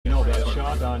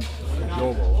on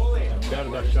Jovo. How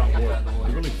did that shot work?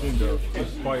 It really seemed to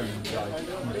inspire you guys in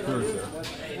the third there.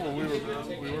 Well, we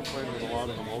were playing with a lot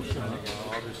of emotion, and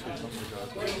obviously some of the guys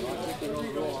were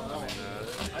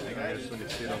I guess when you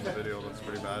see it on the video, that's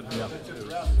pretty bad. Yeah.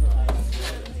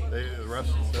 The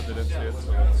refs said they didn't see it,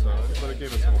 so but it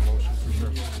gave us some emotion for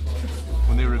sure.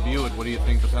 When they review it, what do you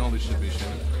think the penalty should be,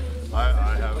 Shane? I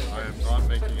am not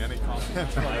making any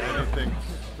comment on anything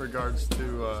regards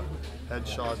to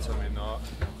headshots. I mean,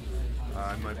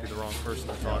 I might be the wrong person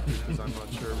to talk to because I'm not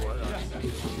sure what.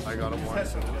 I got him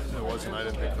once and it wasn't, I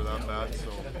didn't think were that bad, so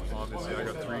obviously I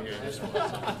got 3 games.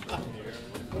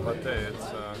 But they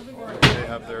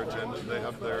have their agenda, they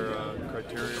have their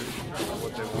criteria,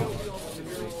 what they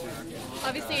want.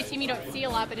 Obviously a team you don't see a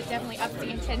lot, but it definitely ups the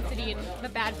intensity and the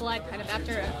bad blood kind of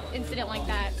after an incident like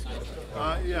that.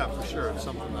 Yeah, for sure. It's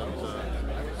something that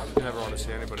you never want to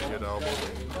see anybody get elbowed,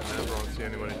 and never want to see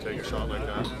anybody take a shot like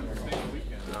that.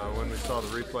 When we saw the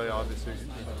replay, obviously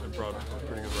it brought a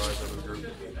pretty good rise out of the group.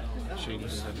 Shane, you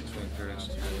said between periods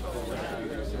to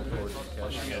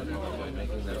cashing in by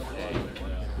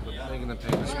making them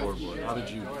pay the scoreboard. How did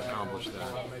you accomplish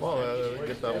that? Well,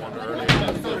 get that one early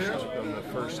on the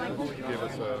first time we gave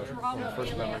us a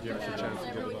chance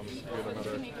to give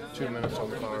another 2 minutes on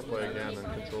the power play again and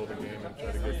control the game and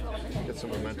try to get some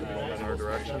momentum going in our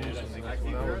direction.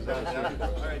 That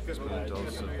was It's been a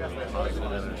dose of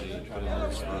positive energy put in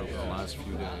this room the last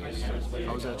few days.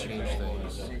 How has that changed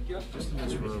things just in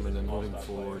this room and then moving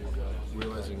forward,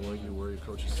 realizing where you were, your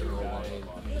coaches said all along,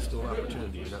 still an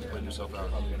opportunity, you're not putting yourself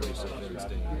out on the very second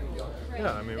stage.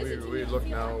 Yeah, I mean, we look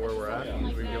now where we're at and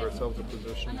we give ourselves a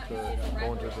position to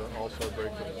go into the All-Star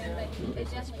break with a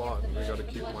decent spot. We got to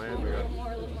keep playing. We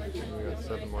got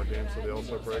 7 more games to the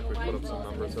All-Star break. We put up some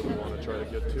numbers that we want to try to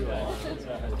get to,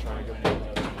 and we're trying to get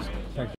there.